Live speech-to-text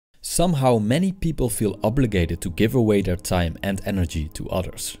Somehow many people feel obligated to give away their time and energy to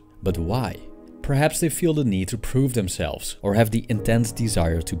others. But why? Perhaps they feel the need to prove themselves or have the intense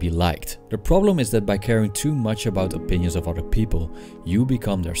desire to be liked. The problem is that by caring too much about opinions of other people, you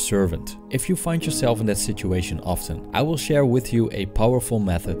become their servant. If you find yourself in that situation often, I will share with you a powerful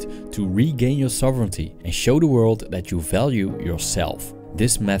method to regain your sovereignty and show the world that you value yourself.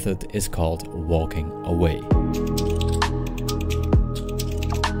 This method is called walking away.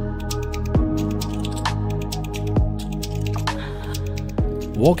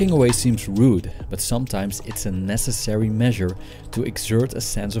 Walking away seems rude, but sometimes it's a necessary measure to exert a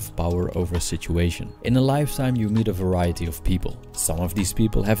sense of power over a situation. In a lifetime you meet a variety of people. Some of these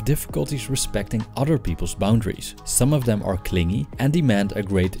people have difficulties respecting other people's boundaries. Some of them are clingy and demand a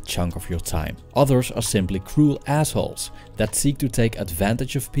great chunk of your time. Others are simply cruel assholes that seek to take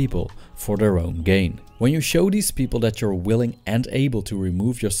advantage of people for their own gain. When you show these people that you're willing and able to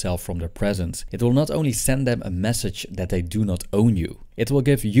remove yourself from their presence, it will not only send them a message that they do not own you, it will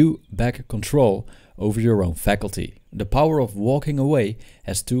give you back control over your own faculty. The power of walking away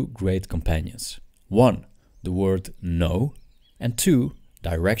has two great companions. 1. The word no, and 2.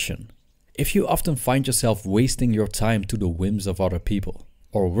 Direction. If you often find yourself wasting your time to the whims of other people,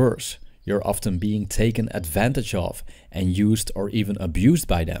 or worse, you're often being taken advantage of and used or even abused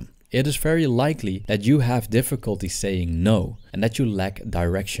by them, it is very likely that you have difficulty saying no and that you lack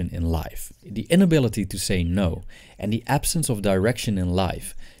direction in life. The inability to say no and the absence of direction in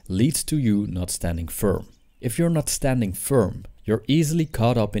life leads to you not standing firm. If you're not standing firm, you're easily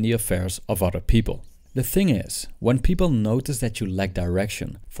caught up in the affairs of other people. The thing is, when people notice that you lack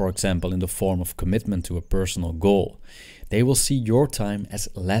direction, for example in the form of commitment to a personal goal, they will see your time as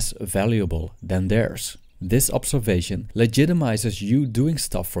less valuable than theirs. This observation legitimizes you doing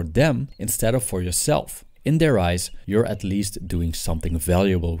stuff for them instead of for yourself. In their eyes, you're at least doing something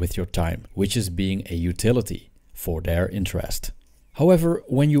valuable with your time, which is being a utility for their interest. However,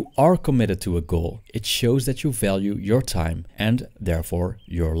 when you are committed to a goal, it shows that you value your time and therefore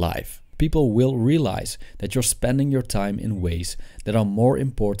your life. People will realize that you're spending your time in ways that are more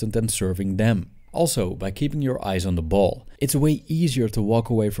important than serving them. Also, by keeping your eyes on the ball, it's way easier to walk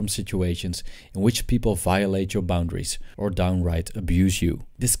away from situations in which people violate your boundaries or downright abuse you.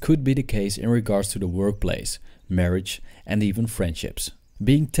 This could be the case in regards to the workplace, marriage, and even friendships.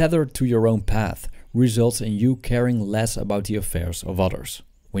 Being tethered to your own path results in you caring less about the affairs of others.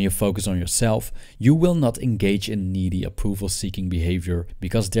 When you focus on yourself, you will not engage in needy approval-seeking behavior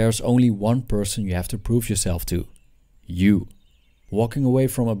because there's only one person you have to prove yourself to: you. Walking away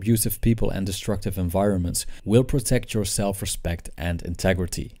from abusive people and destructive environments will protect your self-respect and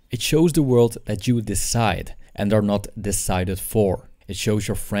integrity. It shows the world that you decide and are not decided for. It shows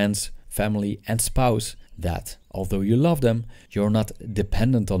your friends, family and spouse that, although you love them, you're not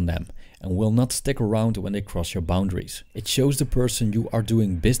dependent on them and will not stick around when they cross your boundaries. It shows the person you are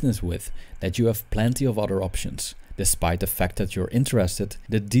doing business with that you have plenty of other options. Despite the fact that you're interested,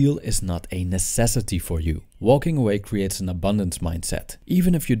 the deal is not a necessity for you. Walking away creates an abundance mindset.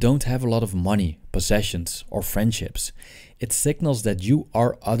 Even if you don't have a lot of money, possessions, or friendships, it signals that you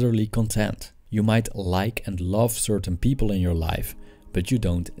are utterly content. You might like and love certain people in your life, but you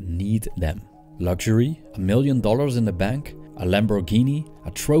don't need them. Luxury, $1 million in the bank, a Lamborghini,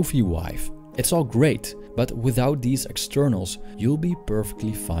 a trophy wife. It's all great, but without these externals, you'll be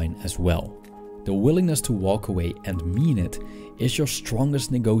perfectly fine as well. The willingness to walk away and mean it is your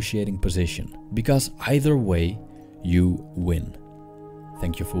strongest negotiating position, because either way, you win.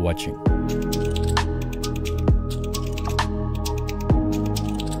 Thank you for watching.